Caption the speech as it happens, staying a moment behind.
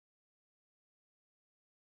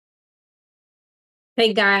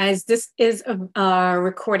Hey guys, this is a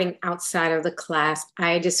recording outside of the class.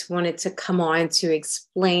 I just wanted to come on to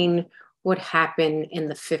explain what happened in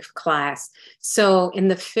the fifth class. So in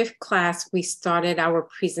the fifth class, we started our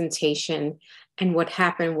presentation, and what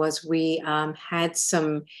happened was we had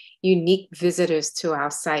some unique visitors to our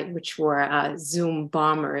site, which were Zoom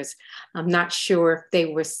bombers. I'm not sure if they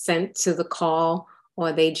were sent to the call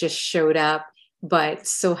or they just showed up, but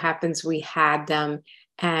so happens we had them.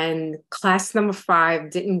 And class number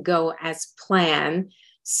 5 didn't go as planned.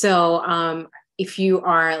 So if you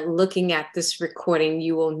are looking at this recording,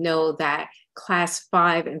 you will know that class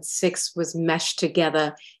 5 and 6 was meshed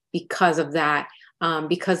together because of that,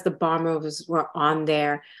 because the bombers were on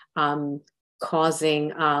there,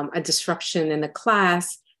 causing a disruption in the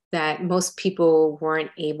class that most people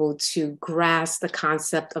weren't able to grasp the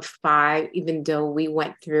concept of 5, even though we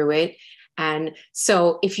went through it. And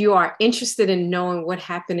so if you are interested in knowing what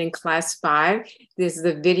happened in class 5, this is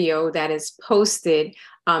the video that is posted.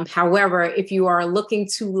 However, if you are looking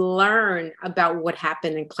to learn about what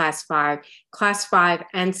happened in class 5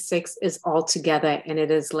 and 6 is all together and it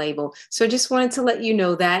is labeled. So I just wanted to let you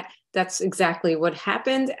know that that's exactly what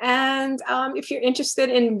happened. And if you're interested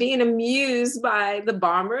in being amused by the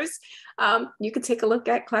bombers, you can take a look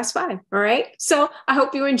at class 5. All right. So I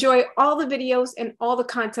hope you enjoy all the videos and all the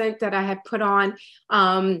content that I have put on.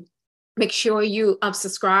 Make sure you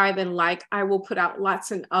subscribe and like. I will put out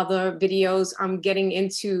lots of other videos. I'm getting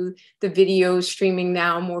into the video streaming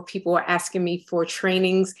now. More people are asking me for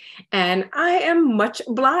trainings, and I am much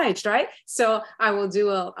obliged, right? So I will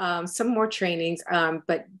do some more trainings.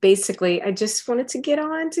 But basically, I just wanted to get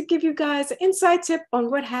on to give you guys an inside tip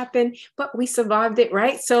on what happened, but we survived it,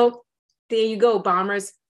 right? So there you go,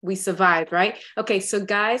 bombers. We survived, right? Okay, so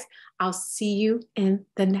guys, I'll see you in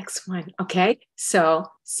the next one, okay? So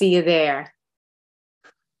see you there.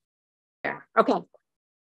 Yeah, okay.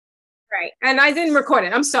 Right, and I didn't record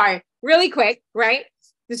it. I'm sorry. Really quick, right?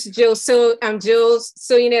 This is Jill. So I'm Jill's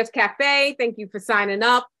Cillionaire's Café. Thank you for signing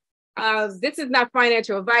up. This is not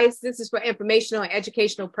financial advice. This is for informational and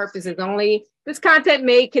educational purposes only. This content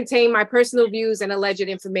may contain my personal views and alleged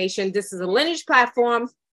information. This is a lineage platform,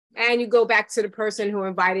 and you go back to the person who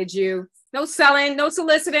invited you. No selling, no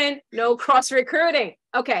soliciting, no cross-recruiting.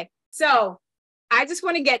 Okay, so I just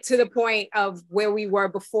want to get to the point of where we were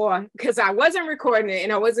before, because I wasn't recording it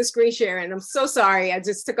and I wasn't screen sharing. I'm so sorry. I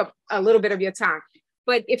just took up a little bit of your time.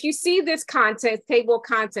 But if you see this content, table of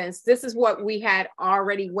contents, this is what we had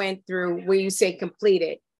already went through where you say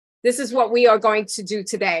completed. This is what we are going to do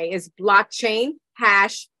today is blockchain,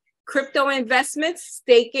 hash, crypto investments,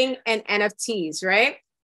 staking, and NFTs, right?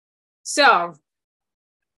 So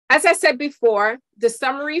as I said before, the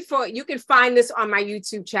summary for, you can find this on my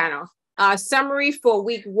YouTube channel. Summary for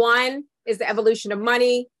week 1 is the evolution of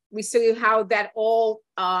money. We see how that all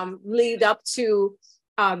lead up to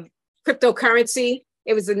cryptocurrency.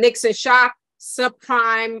 It was the Nixon shock,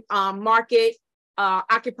 subprime market,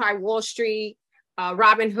 Occupy Wall Street,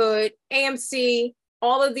 Robinhood, AMC.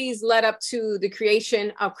 All of these led up to the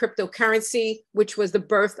creation of cryptocurrency, which was the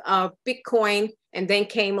birth of Bitcoin, and then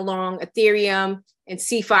came along Ethereum and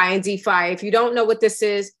CeFi and DeFi. If you don't know what this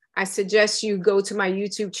is, I suggest you go to my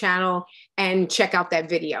YouTube channel and check out that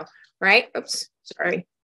video, right? Oops, sorry.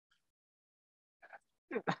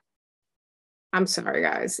 I'm sorry,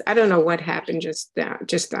 guys. I don't know what happened just now.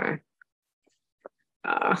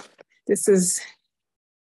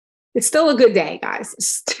 It's still a good day, guys. It's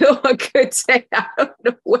still a good day. I don't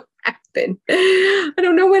know what happened. I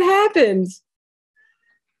don't know what happened.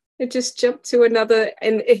 It just jumped to another,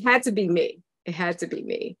 and it had to be me. It had to be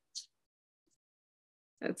me.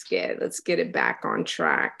 Let's get it back on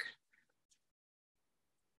track.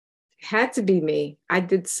 It had to be me. I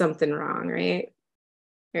did something wrong, right?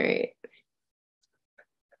 All right.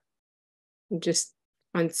 I'm just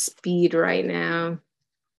on speed right now.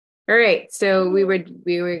 All right, so we were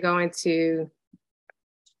going to,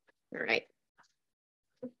 all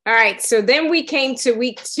right, so then we came to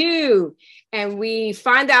week 2 and we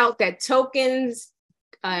find out that tokens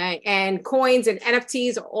and coins and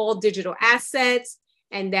NFTs are all digital assets,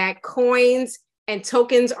 and that coins and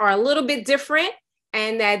tokens are a little bit different,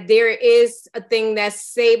 and that there is a thing that's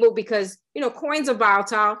stable because, you know, coins are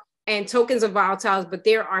volatile and tokens are volatiles, but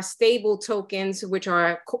there are stable tokens, which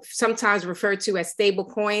are sometimes referred to as stable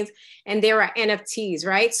coins, and there are NFTs,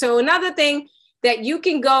 right? So another thing that you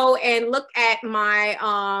can go and look at my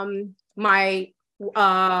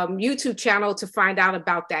YouTube channel to find out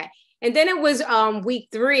about that. And then it was week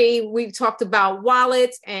 3. We talked about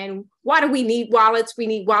wallets and why do we need wallets? We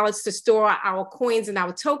need wallets to store our coins and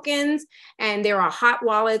our tokens. And there are hot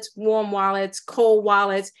wallets, warm wallets, cold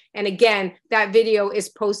wallets. And again, that video is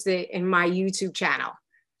posted in my YouTube channel.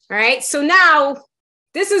 All right. So now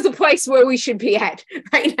this is the place where we should be at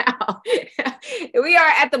right now. We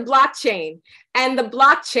are at the blockchain and the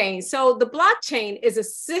blockchain. So the blockchain is a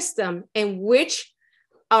system in which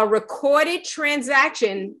a recorded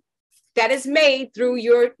transaction that is made through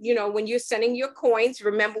your, when you're sending your coins.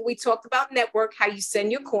 Remember, we talked about network, how you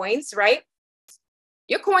send your coins, right?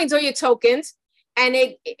 Your coins or your tokens, and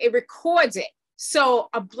it records it. So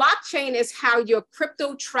a blockchain is how your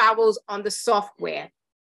crypto travels on the software.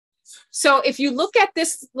 So if you look at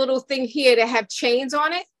this little thing here that have chains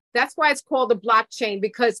on it, that's why it's called a blockchain,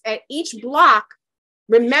 because at each block,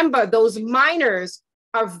 remember, those miners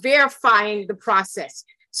are verifying the process.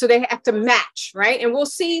 So they have to match, right? And we'll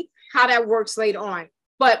see how that works later on.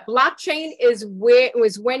 But blockchain is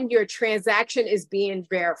when your transaction is being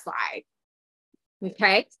verified.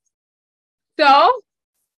 Okay. So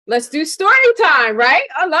let's do story time, right?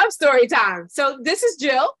 I love story time. So this is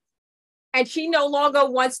Jill, and she no longer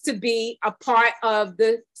wants to be a part of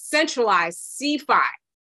the centralized CeFi.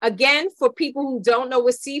 Again, for people who don't know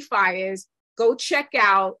what CeFi is, go check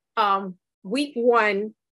out week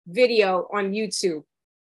 1 video on YouTube.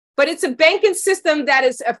 But it's a banking system that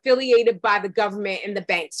is affiliated by the government and the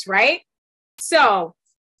banks, right? So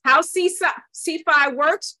how CeFi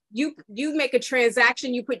works, you make a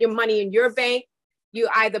transaction, you put your money in your bank, you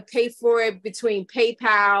either pay for it between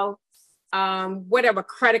PayPal, whatever,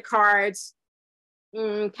 credit cards,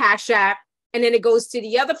 Cash App, and then it goes to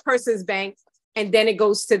the other person's bank, and then it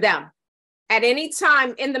goes to them. At any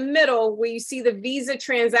time in the middle where you see the Visa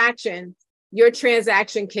transaction, your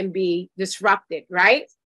transaction can be disrupted, right?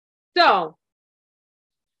 So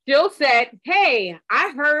Jill said, hey,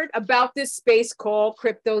 I heard about this space called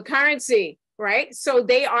cryptocurrency, right? So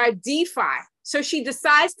they are DeFi. So she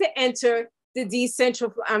decides to enter the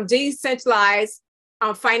decentralized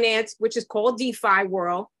finance, which is called DeFi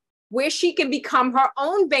world, where she can become her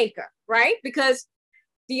own banker, right? Because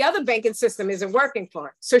the other banking system isn't working for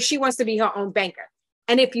her. So she wants to be her own banker.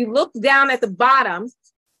 And if you look down at the bottom,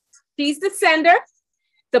 she's the sender.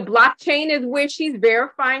 The blockchain is where she's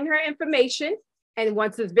verifying her information. And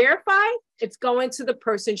once it's verified, it's going to the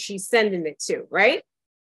person she's sending it to, right?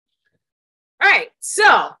 All right.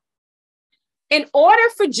 So in order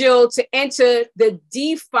for Jill to enter the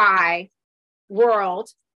DeFi world,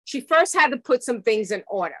 she first had to put some things in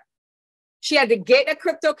order. She had to get a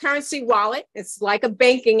cryptocurrency wallet. It's like a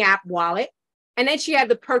banking app wallet. And then she had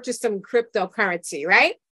to purchase some cryptocurrency,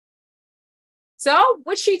 right? So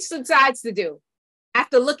what she decides to do,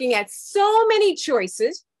 after looking at so many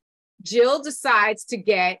choices, Jill decides to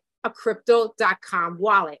get a crypto.com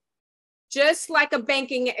wallet. Just like a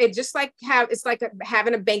banking, it's like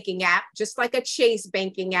having a banking app, just like a Chase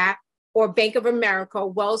banking app or Bank of America,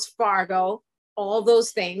 Wells Fargo, all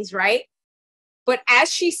those things, right? But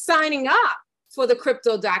as she's signing up for the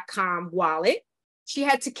crypto.com wallet, she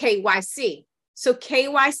had to KYC. So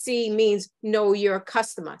KYC means know your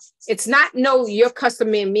customer. It's not know your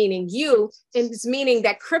customer meaning you, it's meaning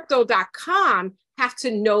that crypto.com have to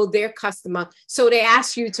know their customer. So they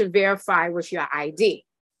ask you to verify with your ID,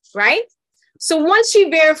 right? So once you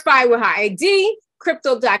verify with her ID,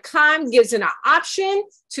 crypto.com gives her an option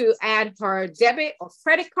to add her debit or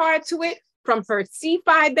credit card to it from her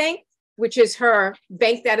CeFi bank, which is her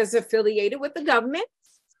bank that is affiliated with the government.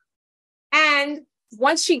 And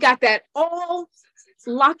once she got that all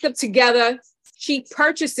locked up together, she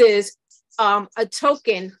purchases a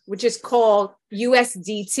token, which is called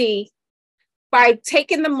USDT, by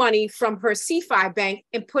taking the money from her CeFi bank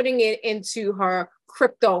and putting it into her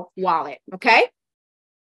crypto wallet, okay?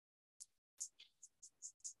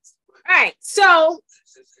 All right, so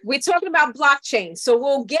we're talking about blockchain. So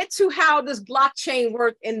we'll get to how does blockchain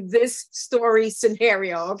work in this story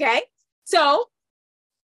scenario, okay? So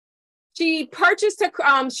she purchased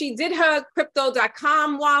her, she did her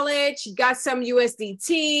crypto.com wallet. She got some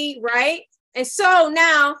USDT, right? And so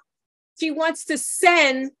now she wants to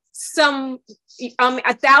send some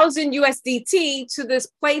 1,000 USDT to this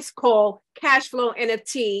place called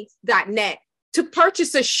cashflownft.net to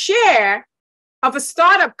purchase a share of a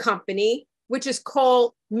startup company, which is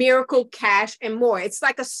called Miracle Cash and More. It's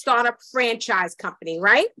like a startup franchise company,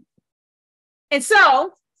 right? And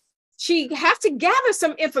so she has to gather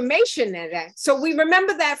some information in that. So we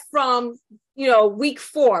remember that from, week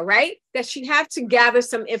 4, right? That she has to gather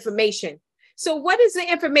some information. So what is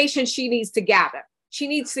the information she needs to gather? She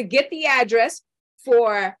needs to get the address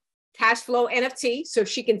for cash flow NFT, so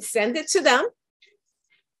she can send it to them.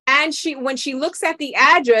 And when she looks at the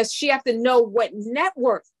address, she has to know what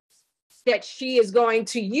network that she is going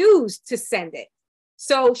to use to send it.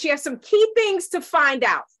 So she has some key things to find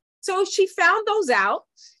out. So she found those out.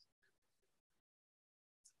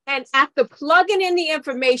 And after plugging in the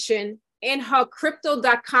information in her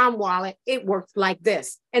crypto.com wallet, it worked like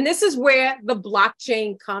this. And this is where the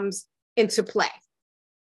blockchain comes into play.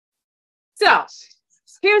 So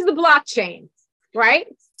here's the blockchain, right?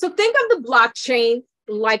 So think of the blockchain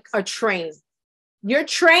like a train. Your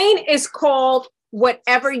train is called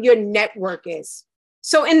whatever your network is.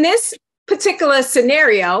 So in this particular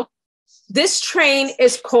scenario, this train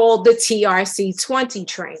is called the TRC20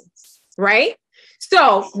 train, right?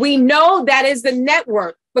 So we know that is the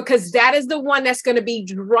network because that is the one that's going to be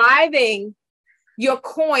driving your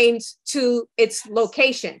coins to its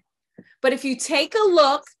location. But if you take a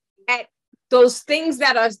look at those things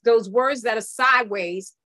that are, those words that are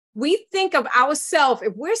sideways, we think of ourselves,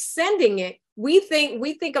 if we're sending it, we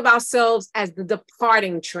think of ourselves as the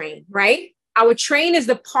departing train, right? Our train is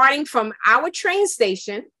departing from our train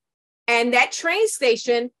station, and that train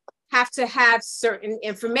station have to have certain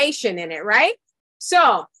information in it, right?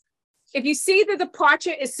 So if you see the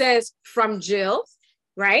departure, it says from Jill,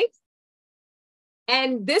 right?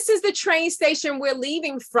 And this is the train station we're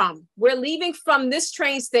leaving from. We're leaving from this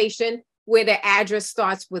train station where the address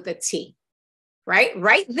starts with a T, right?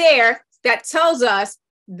 Right there, that tells us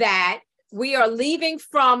that we are leaving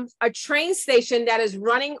from a train station that is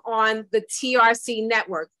running on the TRC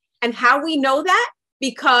network. And how we know that?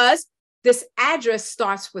 Because this address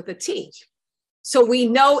starts with a T. So we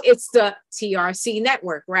know it's the TRC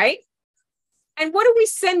network, right? And what are we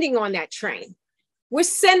sending on that train? We're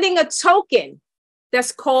sending a token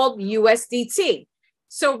that's called USDT.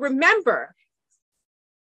 So remember,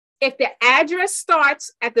 if the address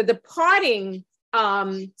starts at the departing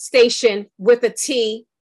station with a T,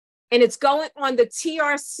 and it's going on the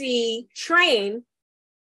TRC train,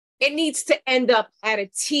 it needs to end up at a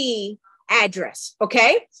T address,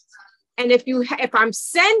 okay? And if I'm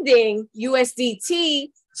sending USDT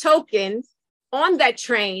token on that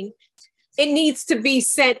train, it needs to be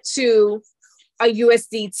sent to a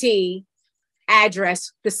USDT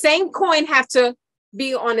address. The same coin have to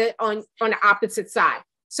be on the opposite side.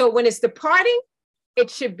 So when it's departing, it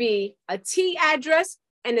should be a T address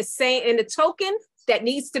and the token that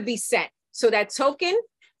needs to be sent. So that token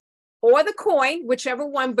or the coin, whichever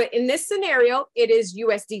one, but in this scenario, it is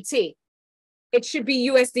USDT. It should be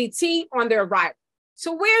USDT on the arrival.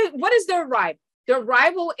 So what is the arrival? The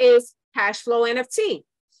arrival is cash flow NFT.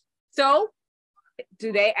 So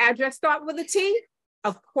do their address start with a T?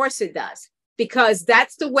 Of course it does, because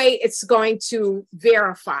that's the way it's going to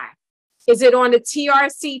verify. Is it on the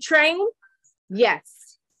TRC train?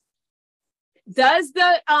 Yes. Does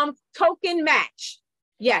the token match?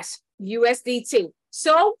 Yes, USDT.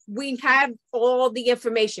 So we have all the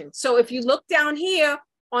information. So if you look down here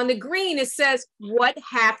on the green, it says what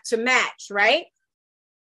have to match, right?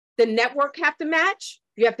 The network have to match.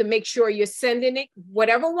 You have to make sure you're sending it.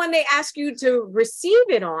 Whatever one they ask you to receive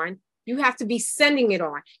it on, you have to be sending it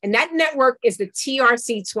on. And that network is the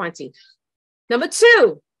TRC20. Number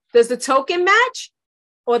two, does the token match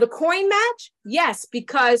or the coin match? Yes,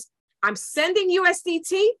 because I'm sending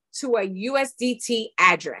USDT to a USDT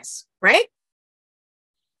address, right?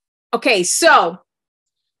 Okay, so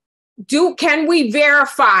can we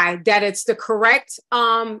verify that it's the correct,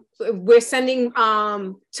 we're sending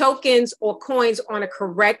tokens or coins on a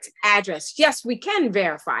correct address? Yes, we can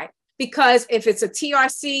verify, because if it's a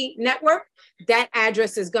TRC network, that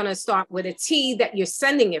address is going to start with a T that you're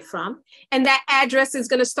sending it from, and that address is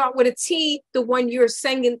going to start with a T, the one you're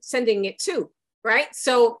sending it to, right?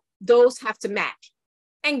 So those have to match.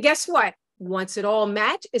 And guess what? Once it all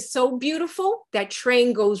match, it's so beautiful. That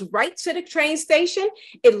train goes right to the train station.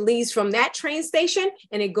 It leaves from that train station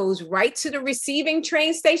and it goes right to the receiving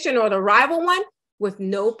train station or the arrival one with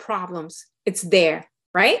no problems. It's there,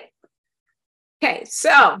 right? Okay, so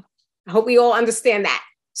I hope we all understand that.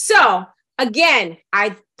 So again,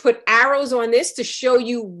 I put arrows on this to show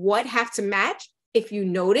you what have to match. If you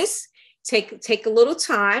notice, take a little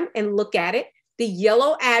time and look at it. The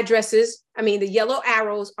yellow the yellow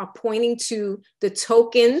arrows are pointing to the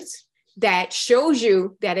tokens that shows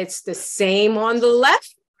you that it's the same on the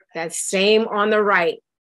left, that's same on the right.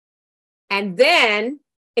 And then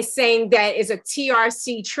it's saying that it's a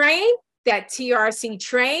TRC train. That TRC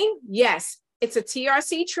train, yes, it's a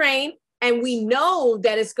TRC train. And we know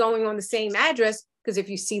that it's going on the same address because if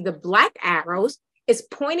you see the black arrows, it's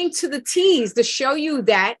pointing to the T's to show you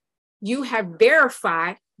that you have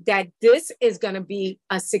verified that this is going to be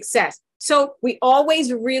a success. So we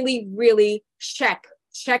always really, really check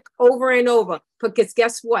over and over, because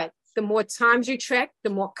guess what? The more times you check, the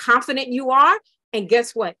more confident you are. And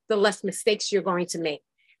guess what? The less mistakes you're going to make.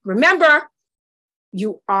 Remember,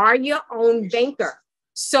 you are your own banker.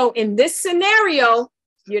 So in this scenario,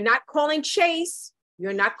 you're not calling Chase.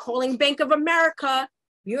 You're not calling Bank of America.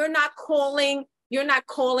 You're not calling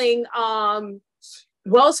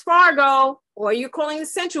Wells Fargo, or you're calling the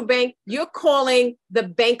central bank. You're calling the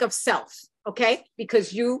bank of self, okay?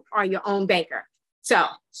 Because you are your own banker. So,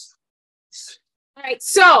 all right.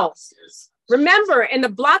 So remember, in the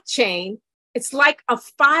blockchain, it's like a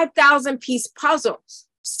 5,000 piece puzzle.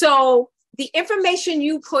 So the information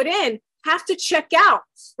you put in have to check out.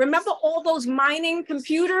 Remember all those mining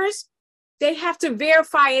computers? They have to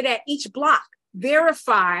verify it at each block.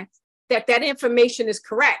 Verify that that information is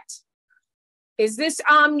correct. Is this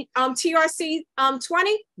TRC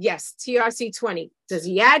 20? Yes, TRC 20. Does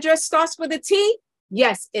the address starts with a T?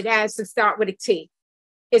 Yes, it has to start with a T.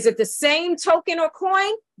 Is it the same token or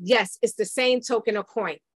coin? Yes, it's the same token or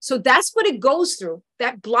coin. So that's what it goes through.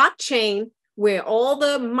 That blockchain where all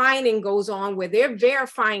the mining goes on, where they're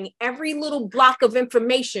verifying every little block of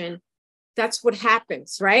information, that's what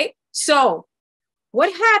happens, right? So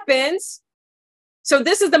what happens? So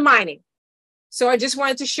this is the mining. So I just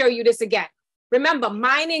wanted to show you this again. Remember,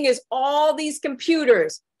 mining is all these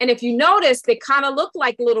computers. And if you notice, they kind of look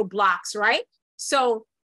like little blocks, right? So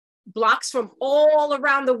blocks from all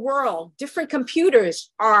around the world, different computers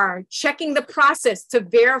are checking the process to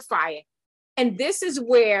verify it. And this is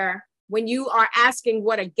where, when you are asking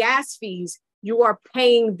what are gas fees, you are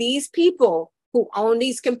paying these people who own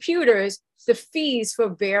these computers the fees for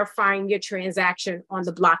verifying your transaction on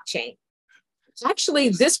the blockchain. Actually,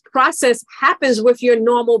 this process happens with your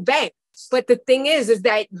normal bank. But the thing is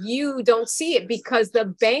that you don't see it because the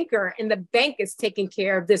banker in the bank is taking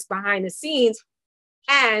care of this behind the scenes.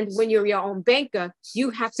 And when you're your own banker, you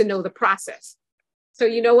have to know the process. So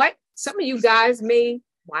you know what? Some of you guys may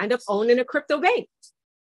wind up owning a crypto bank.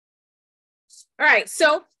 All right,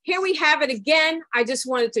 so here we have it again. I just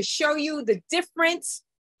wanted to show you the difference.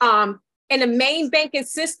 In the main banking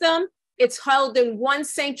system, it's held in one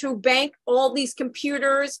central bank, all these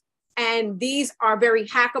computers, and these are very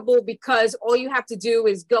hackable because all you have to do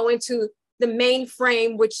is go into the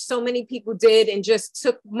mainframe, which so many people did, and just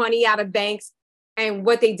took money out of banks. And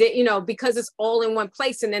what they did, you know, because it's all in one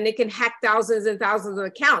place, and then they can hack thousands and thousands of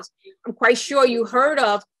accounts. I'm quite sure you heard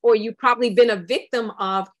of, or you've probably been a victim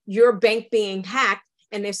of your bank being hacked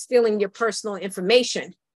and they're stealing your personal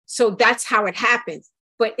information. So that's how it happens.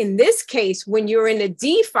 But in this case, when you're in a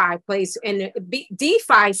DeFi place, in a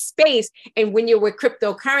DeFi space, and when you're with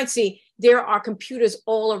cryptocurrency, there are computers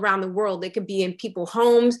all around the world. They could be in people's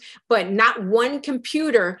homes, but not one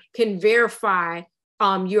computer can verify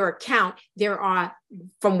your account. There are,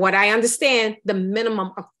 from what I understand, the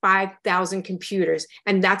minimum of 5,000 computers,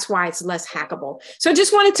 and that's why it's less hackable. So I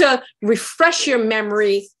just wanted to refresh your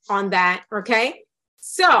memory on that, okay?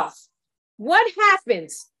 So what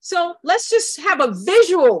happens? So let's just have a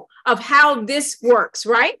visual of how this works,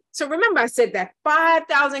 right? So remember I said that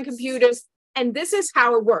 5,000 computers, and this is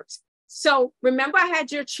how it works. So remember I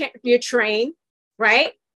had your train,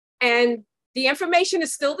 right? And the information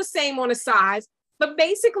is still the same on the sides, but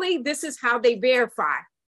basically this is how they verify.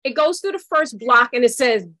 It goes through the first block and it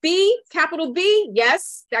says B, capital B.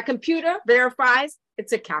 Yes, that computer verifies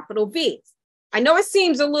it's a capital V. I know it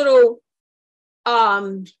seems a little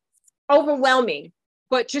overwhelming,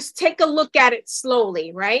 but just take a look at it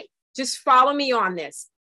slowly, right? Just follow me on this.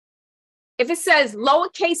 If it says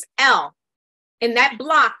lowercase l in that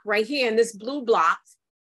block right here, in this blue block,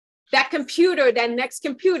 that computer, that next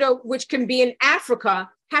computer, which can be in Africa,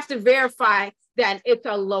 have to verify that it's a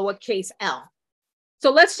lowercase l. So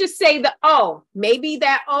let's just say the O, maybe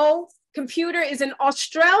that O computer is in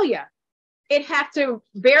Australia. It have to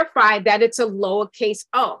verify that it's a lowercase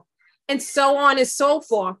o, and so on and so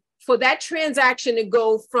forth, for that transaction to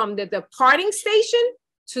go from the departing station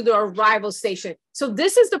to the arrival station. So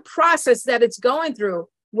this is the process that it's going through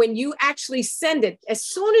when you actually send it. As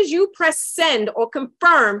soon as you press send or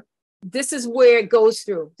confirm, this is where it goes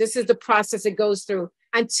through. This is the process it goes through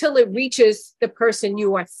until it reaches the person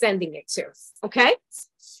you are sending it to, okay?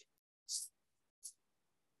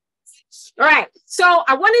 All right, so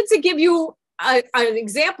I wanted to give you an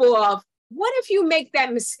example of what if you make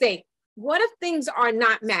that mistake? What if things are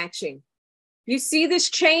not matching? You see this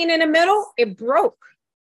chain in the middle? It broke.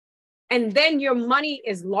 And then your money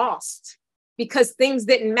is lost because things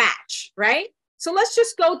didn't match, right? So let's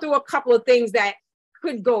just go through a couple of things that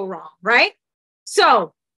could go wrong, right?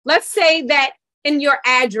 So let's say that in your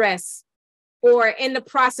address or in the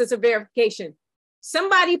process of verification.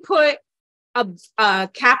 Somebody put a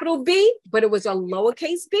capital B, but it was a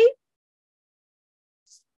lowercase b,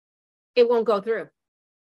 it won't go through.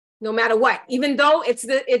 No matter what, even though it's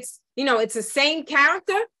the same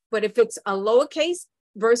character, but if it's a lowercase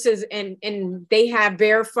versus and they have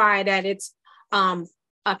verified that it's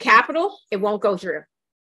a capital, it won't go through.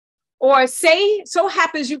 Or say so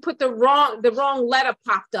happens you put the wrong letter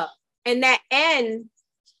popped up and that N,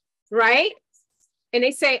 right? And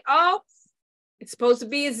they say, oh, it's supposed to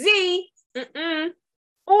be a Z.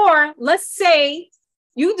 Or let's say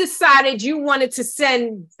you decided you wanted to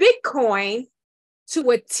send Bitcoin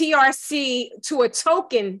to a TRC, to a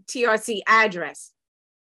token TRC address.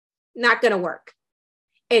 Not going to work.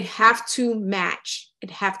 It have to match. It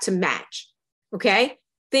have to match. Okay?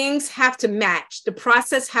 Things have to match. The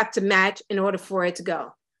process have to match in order for it to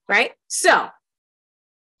go, right? So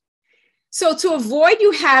to avoid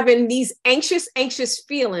you having these anxious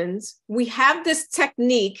feelings, we have this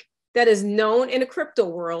technique that is known in the crypto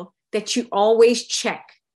world that you always check.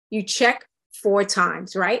 You check 4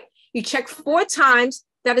 times, right? You check 4 times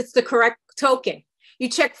that it's the correct token. You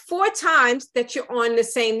check 4 times that you're on the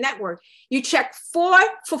same network. You check 4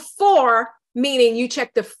 for 4, meaning you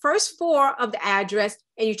check the first 4 of the address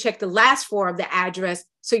and you check the last 4 of the address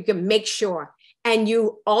so you can make sure. And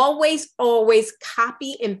you always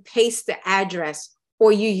copy and paste the address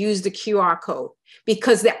or you use the QR code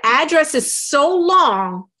because the address is so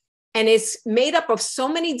long and it's made up of so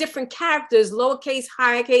many different characters, lowercase,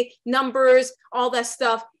 high case, numbers, all that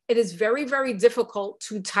stuff. It is very, very difficult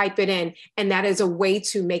to type it in. And that is a way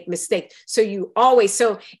to make mistakes. So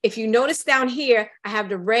if you notice down here, I have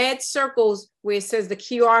the red circles where it says the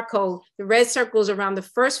QR code, the red circles around the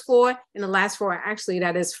first 4 and the last 4. Actually,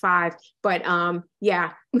 that is 5. But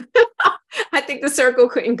yeah, I think the circle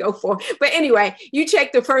couldn't go 4. But anyway, you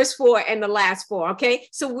check the first 4 and the last 4. Okay.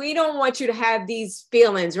 So we don't want you to have these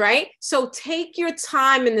feelings, right? So take your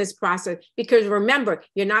time in this process because remember,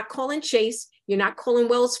 you're not calling Chase. You're not calling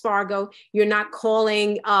Wells Fargo. You're not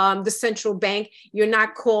calling the central bank. You're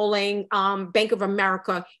not calling Bank of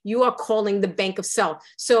America. You are calling the bank of self.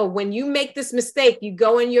 So when you make this mistake, you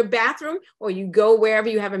go in your bathroom or you go wherever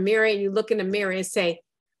you have a mirror and you look in the mirror and say,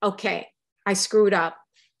 okay, I screwed up.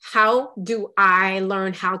 How do I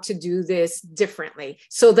learn how to do this differently?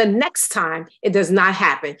 So the next time it does not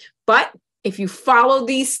happen. But if you follow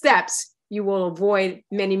these steps, you will avoid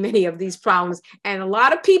many, many of these problems. And a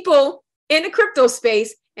lot of people in the crypto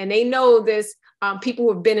space, and they know this, people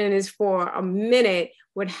who have been in this for a minute,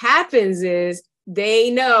 what happens is they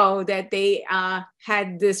know that they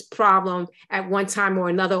had this problem at one time or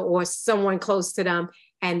another, or someone close to them,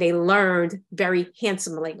 and they learned very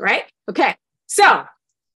handsomely, right? Okay, so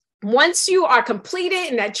once you are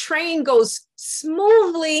completed and that train goes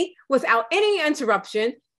smoothly without any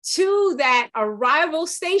interruption to that arrival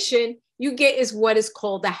station, you get is what is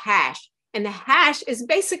called the hash. And the hash is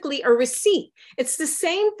basically a receipt. It's the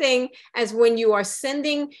same thing as when you are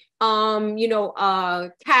sending, a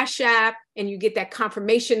Cash App and you get that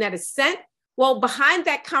confirmation that it's sent. Well, behind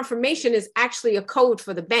that confirmation is actually a code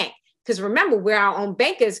for the bank. Because remember, we're our own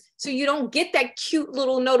bankers, so you don't get that cute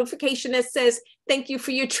little notification that says, thank you for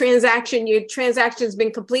your transaction. Your transaction has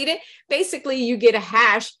been completed. Basically, you get a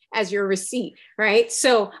hash as your receipt, right?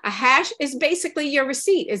 So a hash is basically your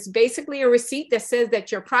receipt. It's basically a receipt that says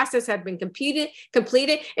that your process has been completed,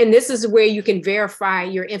 and this is where you can verify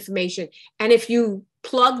your information. And if you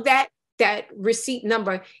plug that receipt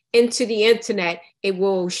number into the internet, it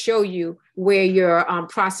will show you where your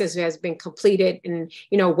process has been completed and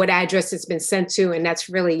what address it's been sent to, and that's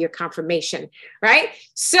really your confirmation, right?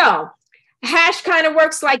 So hash kind of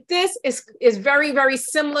works like this. Is very, very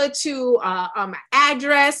similar to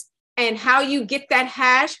address, and how you get that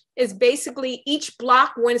hash is basically each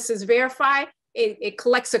block, when it says verified, it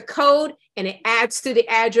collects a code and it adds to the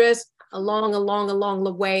address along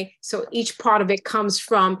the way. So each part of it comes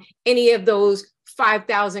from any of those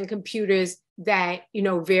 5,000 computers that,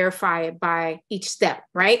 verify it by each step,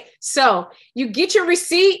 right? So you get your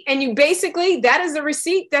receipt and you basically, that is the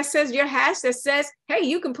receipt that says your hash that says, hey,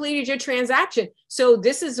 you completed your transaction. So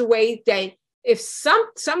this is a way that if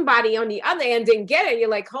somebody on the other end didn't get it, you're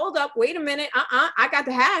like, hold up, wait a minute. I got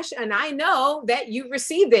the hash and I know that you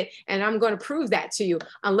received it and I'm going to prove that to you,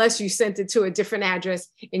 unless you sent it to a different address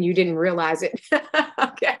and you didn't realize it.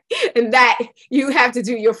 Okay. And that you have to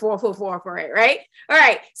do your 444 for it, right? All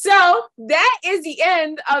right. So that is the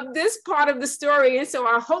end of this part of the story. And so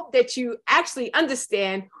I hope that you actually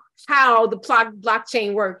understand how the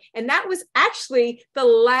blockchain worked. And that was actually the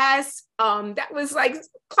last, that was like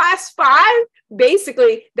class 5.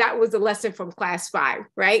 Basically, that was the lesson from class 5,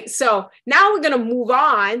 right? So now we're going to move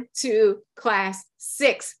on to class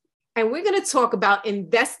 6. And we're going to talk about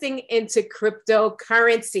investing into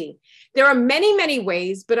cryptocurrency. There are many, many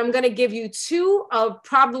ways, but I'm going to give you 2 of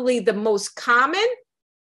probably the most common,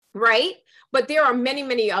 right? But there are many,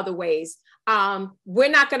 many other ways. We're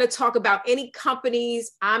not going to talk about any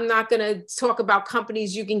companies. I'm not going to talk about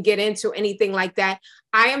companies you can get into, anything like that.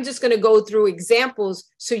 I am just going to go through examples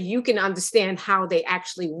so you can understand how they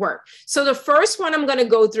actually work. So the first one I'm going to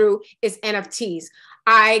go through is NFTs.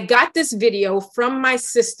 I got this video from my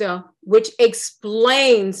sister, which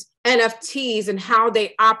explains NFTs and how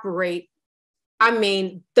they operate. I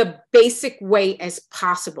mean, the basic way as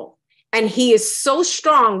possible. And he is so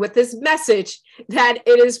strong with his message that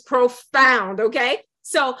it is profound, okay?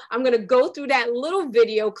 So I'm going to go through that little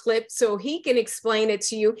video clip so he can explain it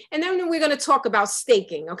to you. And then we're going to talk about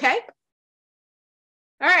staking, okay?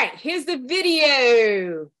 All right, here's the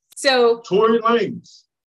video. So Tory Lanez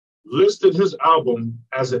listed his album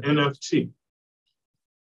as an NFT.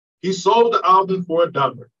 He sold the album for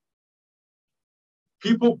 $1.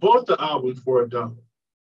 People bought the album for $1.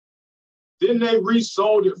 Then they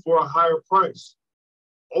resold it for a higher price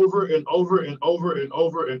over and over and over and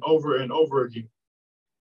over and over and over again.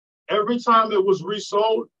 Every time it was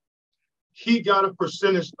resold, he got a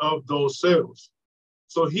percentage of those sales.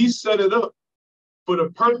 So he set it up for the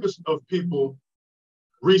purpose of people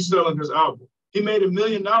reselling his album. He made $1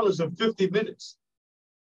 million in 50 minutes.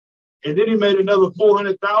 And then he made another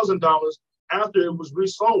 $400,000 after it was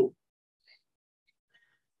resold.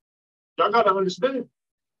 Y'all got to understand.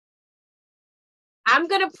 I'm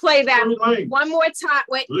going to play that one more time.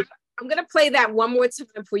 Wait, I'm going to play that one more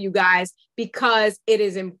time for you guys because it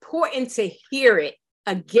is important to hear it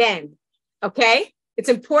again. Okay? It's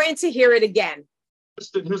important to hear it again.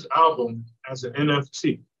 Listed his album as an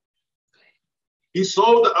NFT. He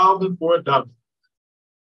sold the album for $1.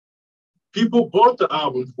 People bought the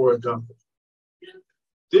album for $1.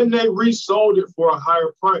 Then they resold it for a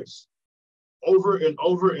higher price over and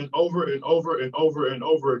over and over and over and over and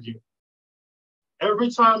over again.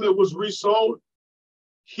 Every time it was resold,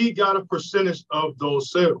 he got a percentage of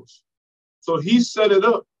those sales. So he set it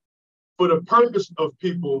up for the purpose of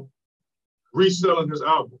people reselling his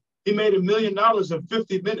album. He made $1 million in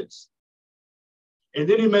 50 minutes. And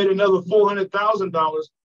then he made another $400,000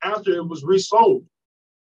 after it was resold.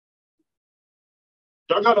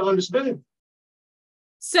 Y'all got to understand.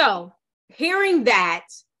 So hearing that,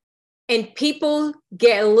 and people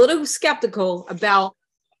get a little skeptical about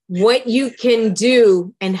what you can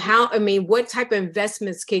do and how, I mean, what type of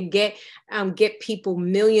investments can get people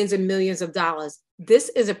millions and millions of dollars. This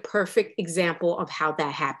is a perfect example of how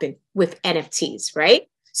that happened with NFTs, right?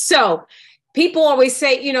 So people always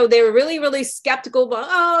say, you know, they were really, really skeptical about,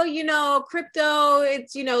 oh, you know, crypto,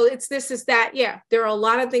 it's, you know, it's this, it's that. Yeah, there are a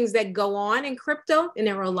lot of things that go on in crypto and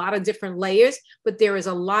there are a lot of different layers, but there is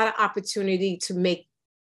a lot of opportunity to make,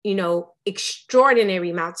 you know, extraordinary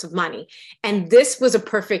amounts of money. And this was a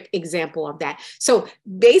perfect example of that. So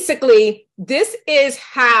basically, this is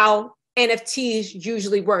how NFTs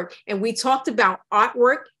usually work. And we talked about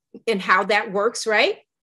artwork and how that works, right?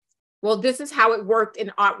 Well, this is how it worked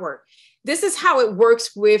in artwork. This is how it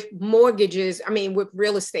works with mortgages. I mean, with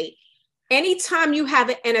real estate. Anytime you have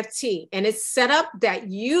an NFT and it's set up that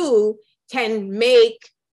you can make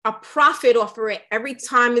a profit off of it every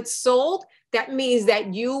time it's sold, that means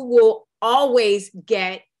that you will always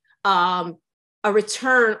get a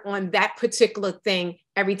return on that particular thing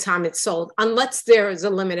every time it's sold, unless there is a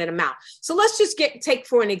limited amount. So let's just take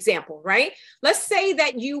for an example, right? Let's say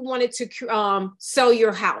that you wanted to sell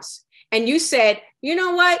your house and you said, you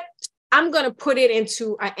know what? I'm going to put it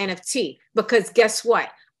into an NFT because guess what?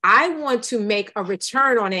 I want to make a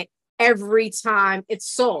return on it every time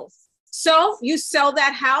it's sold. So you sell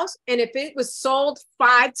that house, and if it was sold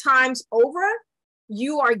 5 times over,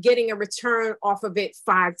 you are getting a return off of it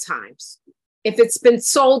 5 times. If it's been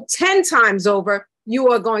sold 10 times over,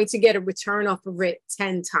 you are going to get a return off of it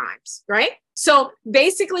 10 times, right? So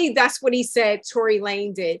basically, that's what he said Tory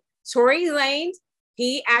Lanez did. Tory Lanez,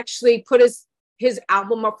 he actually put his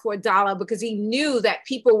album up for $1 because he knew that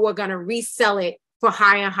people were going to resell it for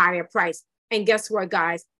higher and higher price. And guess what,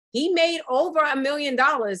 guys? He made over $1 million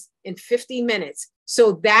in 50 minutes.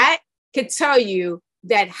 So that could tell you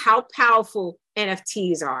that how powerful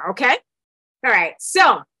NFTs are, okay? All right,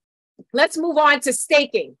 so let's move on to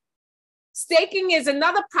staking. Staking is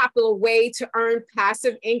another popular way to earn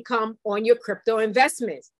passive income on your crypto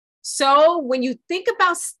investments. So when you think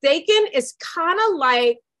about staking, it's kind of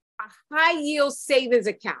like a high yield savings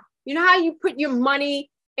account. You know how you put your money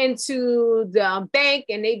into the bank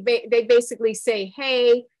and they basically say,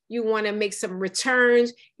 hey, you want to make some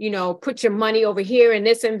returns, put your money over here in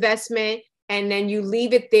this investment, and then you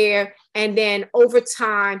leave it there. And then over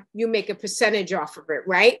time, you make a percentage off of it,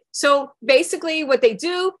 right? So basically what they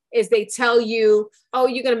do is they tell you, oh,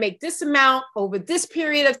 you're going to make this amount over this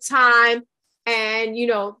period of time, and,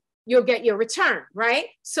 you'll get your return, right?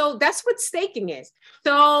 So that's what staking is.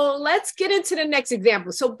 So let's get into the next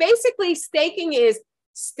example. So basically staking is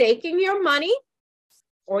staking your money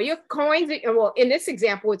or your coins. Well, in this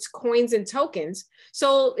example, it's coins and tokens.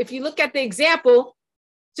 So if you look at the example,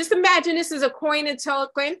 just imagine this is a coin and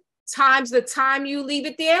token times the time you leave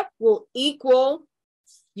it there will equal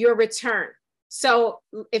your return. So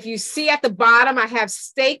if you see at the bottom, I have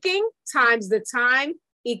staking times the time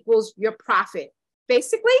equals your profit.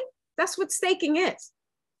 Basically, that's what staking is.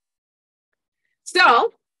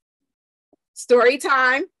 So, story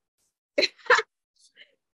time.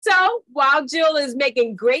 So while Jill is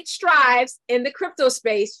making great strides in the crypto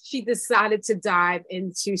space, she decided to dive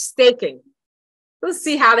into staking. Let's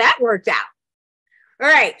see how that worked out. All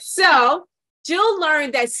right, so Jill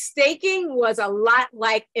learned that staking was a lot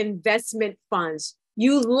like investment funds.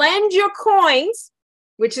 You lend your coins,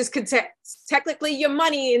 which is technically your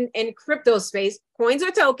money in crypto space, coins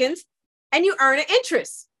or tokens, and you earn an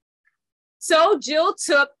interest. So Jill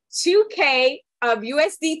took 2K of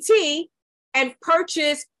USDT and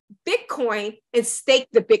purchased Bitcoin and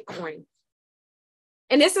staked the Bitcoin.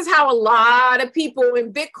 And this is how a lot of people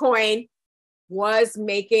in Bitcoin was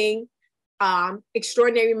making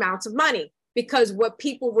extraordinary amounts of money, because what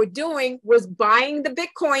people were doing was buying the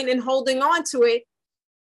Bitcoin and holding on to it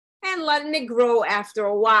and letting it grow after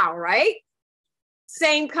a while, right?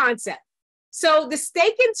 Same concept. So the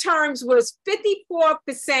stake in terms was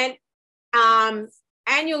 54%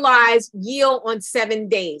 annualized yield on 7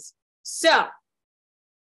 days. So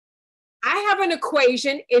I have an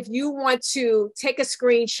equation if you want to take a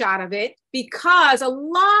screenshot of it, because a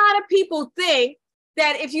lot of people think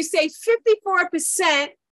that if you say 54%,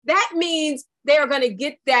 that means they're going to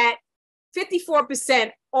get that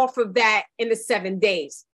 54% off of that in the 7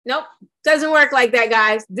 days. Nope, doesn't work like that,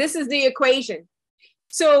 guys. This is the equation.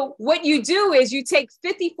 So what you do is you take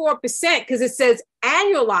 54% because it says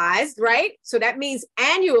annualized, right? So that means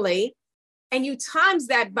annually, and you times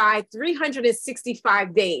that by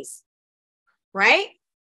 365 days, right?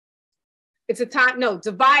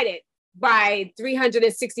 Divide it by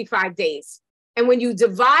 365 days. And when you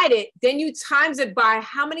divide it, then you times it by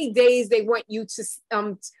how many days they want you to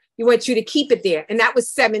keep it there. And that was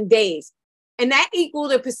 7 days. And that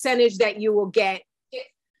equaled the percentage that you will get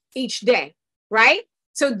each day, right?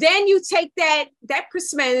 So then you take that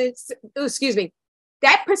percentage,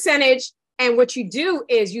 and what you do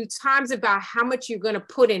is you times it by how much you're going to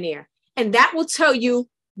put in there. And that will tell you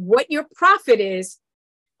what your profit is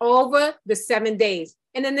over the 7 days.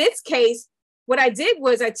 And in this case, what I did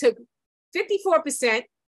was I took 54%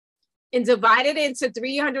 and divided it into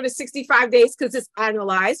 365 days because it's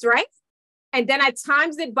annualized, right? And then I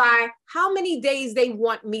times it by how many days they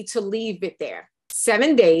want me to leave it there.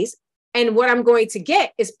 7 days. And what I'm going to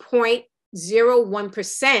get is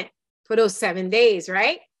 0.01% for those 7 days,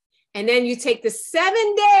 right? And then you take the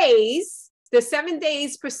 7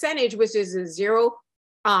 days percentage, which is a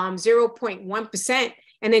 0.1%,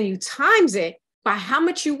 and then you times it by how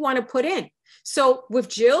much you want to put in. So with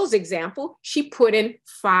Jill's example, she put in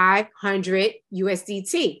 500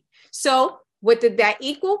 USDT. So what did that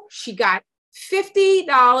equal? She got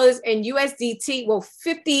 $50 in USDT,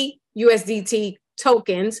 50 USDT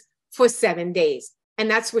tokens for 7 days. And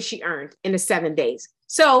that's what she earned in the 7 days.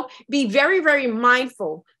 So be very, very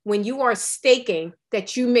mindful when you are staking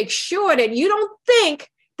that you make sure that you don't think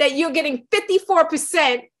that you're getting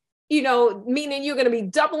 54%, meaning you're going to be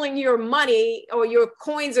doubling your money or your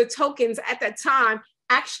coins or tokens at that time.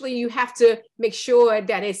 Actually, you have to make sure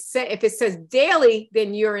that if it says daily,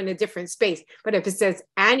 then you're in a different space. But if it says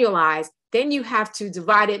annualized, then you have to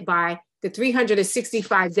divide it by the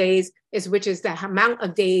 365 days, which is the amount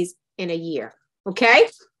of days in a year. Okay.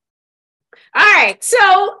 All right. So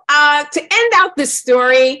to end out the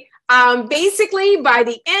story, basically by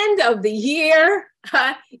the end of the year,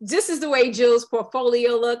 this is the way Jill's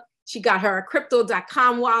portfolio looked. She got her a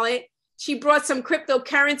crypto.com wallet. She brought some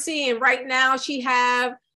cryptocurrency, and right now she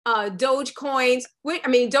have Dogecoins,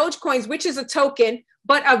 which is a token,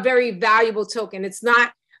 but a very valuable token. It's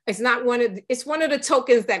one of the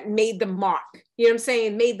tokens that made the mark. You know what I'm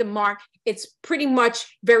saying? Made the mark. It's pretty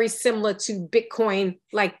much very similar to Bitcoin,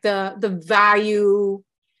 like the value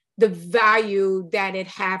that it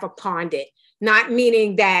have upon it. Not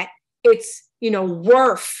meaning that it's,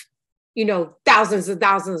 worth, thousands of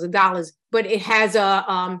dollars, but it has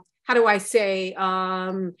a, how do I say,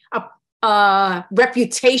 a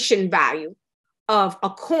reputation value of a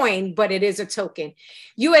coin, but it is a token.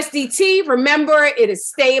 USDT, remember, it is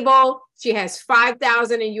stable. She has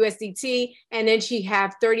 5,000 in USDT, and then she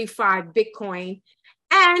have 35 Bitcoin.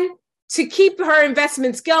 And to keep her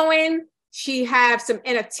investments going, she have some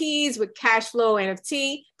NFTs with Cashflow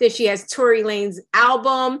NFT. Then she has Tory Lane's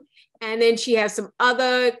album. And then she has some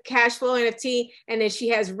other Cashflow NFT. And then she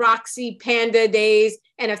has Roxy Panda Days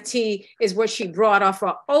NFT is what she brought off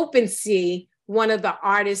of OpenSea, one of the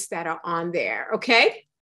artists that are on there. Okay.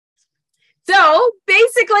 So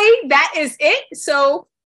basically that is it. So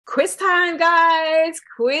quiz time, guys,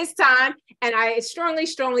 quiz time. And I strongly,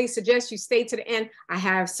 strongly suggest you stay to the end. I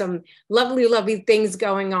have some lovely, lovely things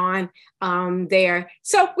going on there.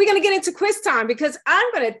 So we're going to get into quiz time because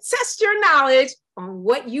I'm going to test your knowledge on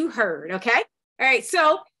what you heard. Okay. All right.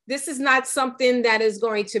 So this is not something that is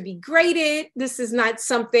going to be graded. This is not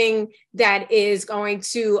something that is going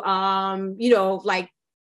to, like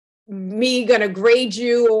me going to grade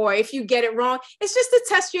you, or if you get it wrong, it's just to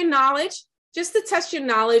test your knowledge. Just to test your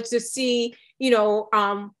knowledge to see,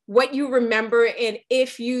 what you remember. And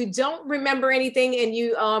if you don't remember anything and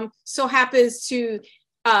you so happens to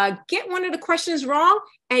get one of the questions wrong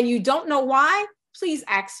and you don't know why, please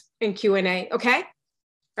ask in Q&A, okay?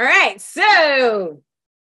 All right, so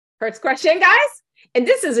first question, guys. And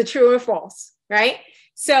this is a true or false, right?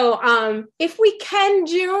 So if we can,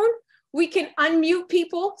 June, we can unmute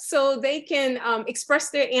people so they can express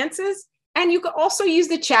their answers. And you can also use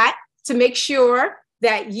the chat to make sure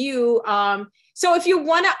that you, so if you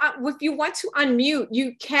want to unmute,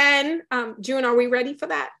 you can, June, are we ready for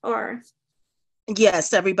that? Or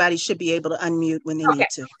yes, everybody should be able to unmute when they need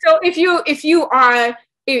to. So if you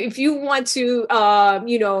want to,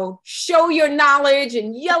 show your knowledge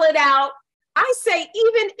and yell it out, I say,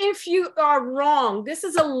 even if you are wrong, this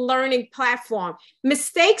is a learning platform.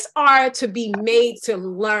 Mistakes are to be made to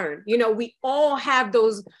learn. We all have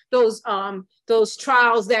those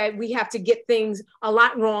trials that we have to get things a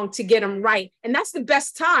lot wrong to get them right. And that's the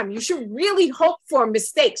best time. You should really hope for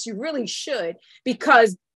mistakes. You really should,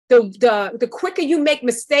 because the quicker you make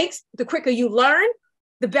mistakes, the quicker you learn,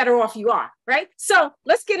 the better off you are, right? So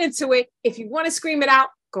let's get into it. If you want to scream it out,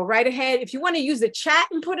 go right ahead. If you want to use the chat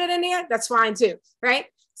and put it in there, that's fine too, right?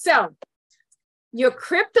 So your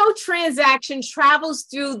crypto transaction travels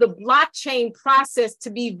through the blockchain process to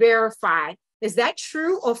be verified. Is that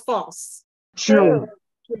true or false? True.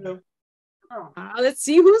 Let's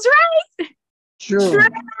see who's right. True.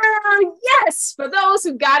 Yes, for those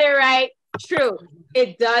who got it right, true.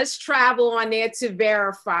 It does travel on there to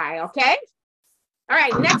verify, okay? All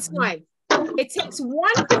right, next one. It takes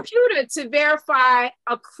one computer to verify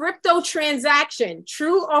a crypto transaction.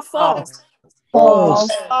 True or false? False.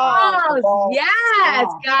 False. Yes,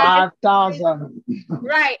 guys. 5,000.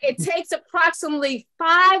 Right. It takes approximately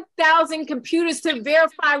 5,000 computers to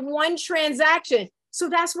verify one transaction. So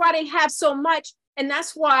that's why they have so much. And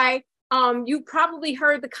that's why you probably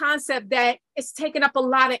heard the concept that it's taking up a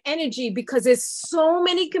lot of energy because there's so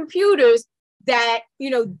many computers that,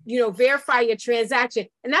 verify your transaction.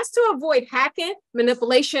 And that's to avoid hacking,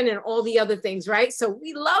 manipulation, and all the other things, right? So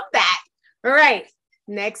we love that. All right.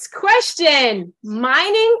 Next question.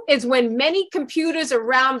 Mining is when many computers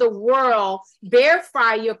around the world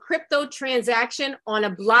verify your crypto transaction on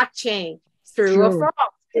a blockchain. True or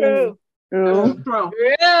false? True. True.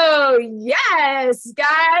 Yes,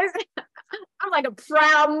 guys. I'm like a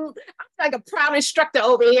proud instructor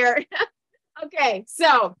over here. Okay,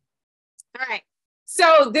 so all right.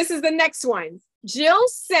 So this is the next one. Jill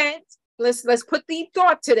sent, let's put the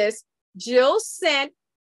thought to this. Jill sent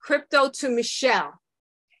crypto to Michelle.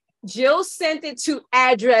 Jill sent it to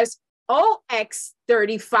address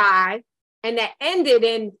OX35 and that ended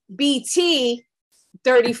in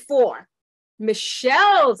BT34.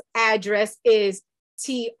 Michelle's address is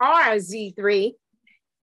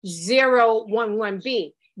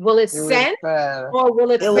TRZ311B. Will it send or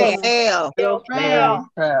will it fail? It'll fail.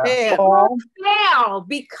 Fail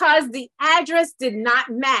because the address did not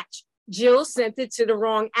match. Jill sent it to the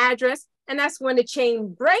wrong address, and that's when the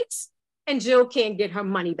chain breaks and Jill can't get her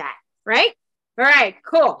money back, right? All right,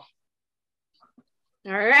 cool.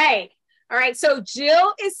 All right. So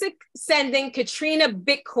Jill is sending Katrina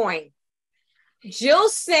Bitcoin. Jill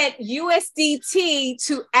sent USDT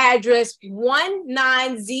to address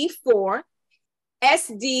 19Z4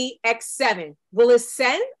 SDX7. Will it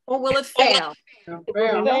send or will it fail?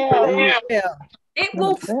 Fail. It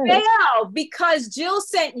will fail because Jill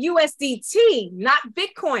sent USDT, not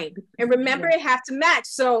Bitcoin. And remember, it have to match.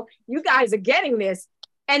 So you guys are getting this.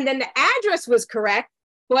 And then the address was correct,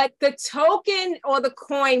 but the token or the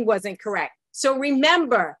coin wasn't correct. So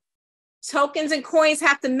remember, tokens and coins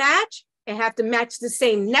have to match. It have to match the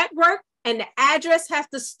same network. And the address have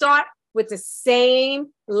to start with the same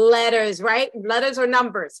letters, right? Letters or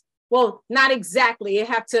numbers. Well, not exactly. You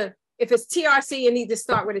have to, if it's TRC, you need to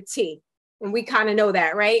start with a T. And we kind of know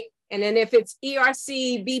that, right? And then if it's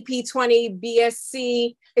ERC, BP20,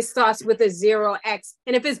 BSC, it starts with a 0X.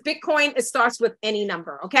 And if it's Bitcoin, it starts with any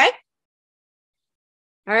number, okay?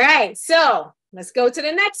 All right, so let's go to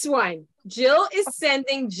the next one. Jill is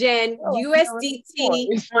sending Jen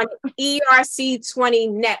USDT on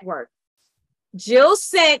ERC20 network. Jill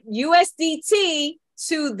sent USDT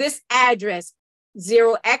to this address,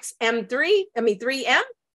 3M,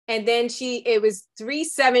 and then it was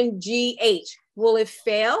 37GH. Will it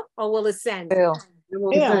fail or will it send? Fail. It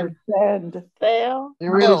will send. Fail. It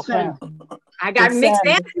will send. I got mixed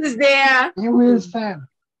answers there. You will send.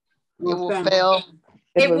 It will fail.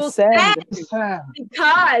 It will send Send.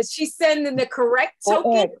 because she's sending the correct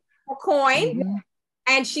token or coin, Mhm.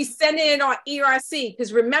 and she's sending it on ERC.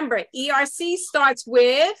 Because remember, ERC starts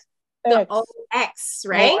with the OX,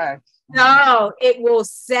 right? OX. So it will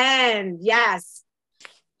send, yes.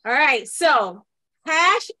 All right, so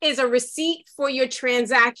hash is a receipt for your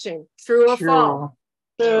transaction. True or false?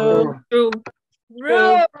 True. True.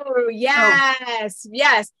 True. Yes,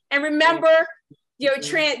 yes. And remember,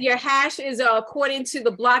 your hash is according to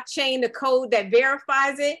the blockchain, the code that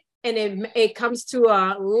verifies it, and it comes to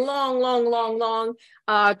a long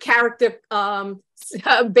character,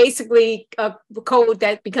 basically a code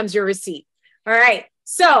that becomes your receipt. All right,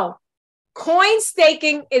 so coin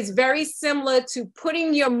staking is very similar to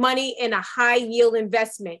putting your money in a high yield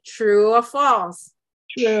investment. True or false?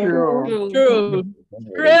 True. True.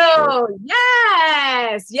 True.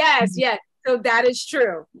 Yes, yes, yes. So that is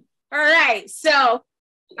true. All right. So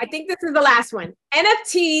I think this is the last one.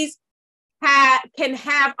 NFTs can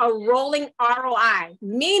have a rolling ROI,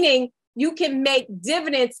 meaning you can make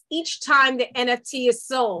dividends each time the NFT is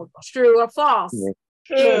sold. True or false?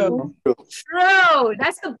 True. True.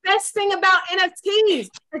 That's the best thing about NFTs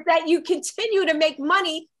is that you continue to make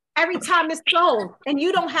money every time it's sold and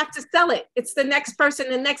you don't have to sell it. It's the next person,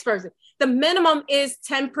 the next person. The minimum is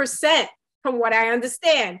 10% from what I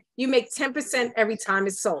understand. You make 10% every time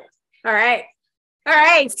it's sold. All right. All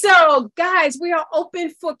right. So guys, we are open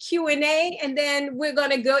for Q&A and then we're going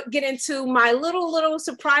to get into my little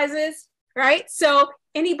surprises. Right. So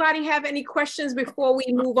anybody have any questions before we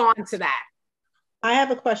move on to that? I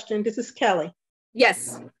have a question. This is Kelly.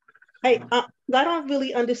 Yes. Hey, I don't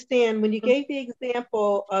really understand when you gave the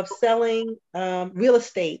example of selling real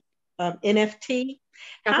estate, NFT.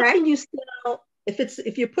 How can you sell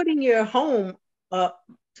if you're putting your home up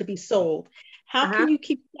to be sold? How can you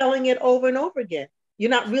keep selling it over and over again?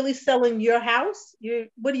 You're not really selling your house.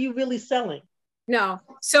 What are you really selling? No.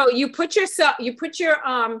 So you put your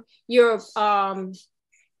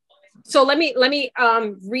so let me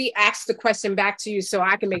re-ask the question back to you so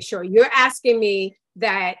I can make sure. You're asking me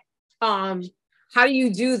that how do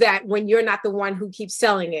you do that when you're not the one who keeps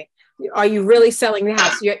selling it? Are you really selling the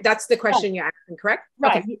house? That's the question you're asking, correct?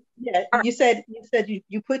 Right. Okay. Yeah. You said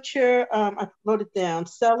you put your I wrote it down.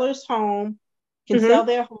 Seller's home can sell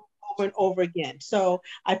their home over and over again. So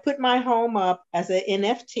I put my home up as an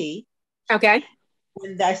NFT. Okay.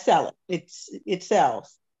 And I sell it. It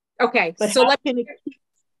sells. Okay. But so how can it keep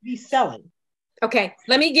reselling? Okay.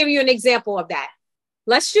 Let me give you an example of that.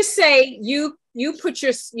 Let's just say you put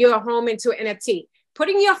your home into an NFT.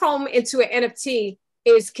 Putting your home into an NFT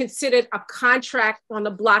is considered a contract on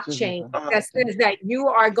the blockchain that says that you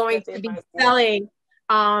are going to be selling,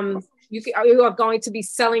 you are going to be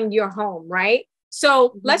selling your home, right?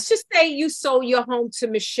 So let's just say you sold your home to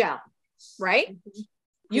Michelle, right?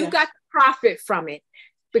 You got profit from it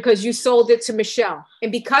because you sold it to Michelle.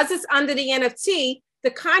 And because it's under the NFT,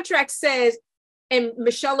 the contract says, and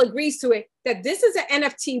Michelle agrees to it, that this is an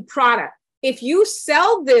NFT product. If you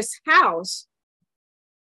sell this house,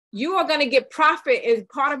 you are going to get profit, and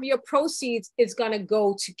part of your proceeds is going to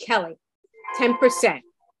go to Kelly, 10%,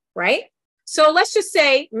 right? So let's just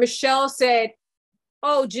say Michelle said,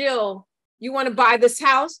 oh, Jill, you want to buy this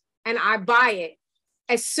house? And I buy it.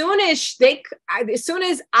 As soon as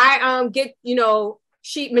I get,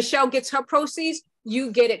 Michelle gets her proceeds,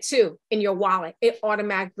 you get it too in your wallet. It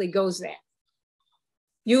automatically goes there.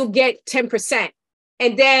 You'll get 10%.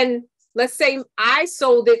 And then let's say I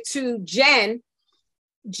sold it to Jen.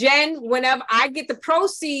 Jen, whenever I get the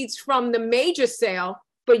proceeds from the major sale,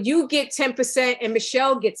 but you get 10% and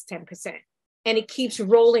Michelle gets 10%. And it keeps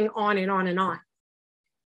rolling on and on and on.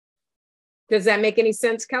 Does that make any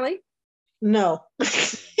sense, Kelly? No.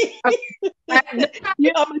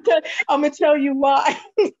 Yeah, I'm gonna tell you why.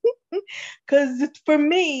 Because for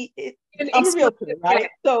me, I'm a realtor,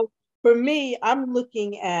 right? So for me, I'm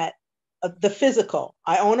looking at the physical.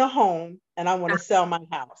 I own a home and I want to sell my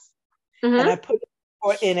house, and I put it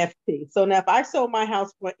for NFT. So now, if I sold my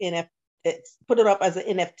house for NFT, put it up as an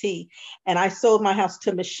NFT, and I sold my house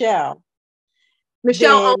to Michelle.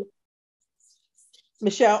 Michelle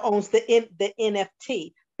owns the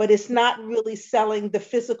NFT, but it's not really selling the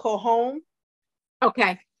physical home.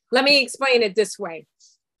 Okay, let me explain it this way.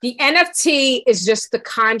 The NFT is just the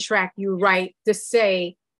contract you write to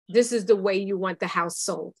say, this is the way you want the house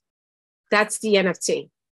sold. That's the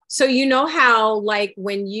NFT. So you know how, like,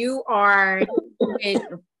 when you are,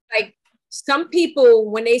 like, some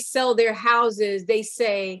people, when they sell their houses, they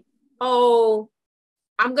say, oh,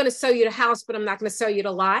 I'm going to sell you the house, but I'm not going to sell you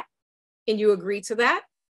the lot. And you agree to that.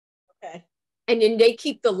 Okay. And then they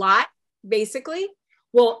keep the lot, basically.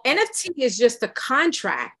 Well, NFT is just a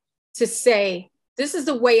contract to say, this is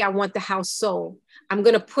the way I want the house sold. I'm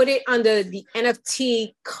going to put it under the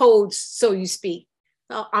NFT code, so you speak.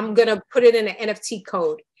 So I'm going to put it in an NFT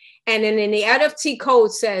code. And then in the NFT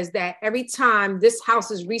code says that every time this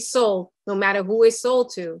house is resold, no matter who it's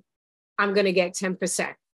sold to, I'm going to get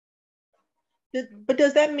 10%. But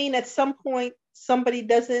does that mean at some point somebody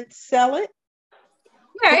doesn't sell it?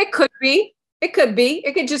 Yeah, it could be. It could be.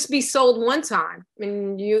 It could just be sold one time. But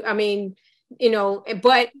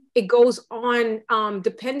it goes on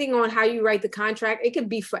depending on how you write the contract. It could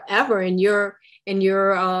be forever, and your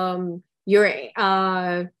Because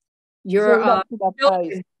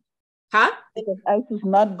ice is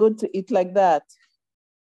not good to eat like that.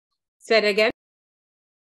 Say it again.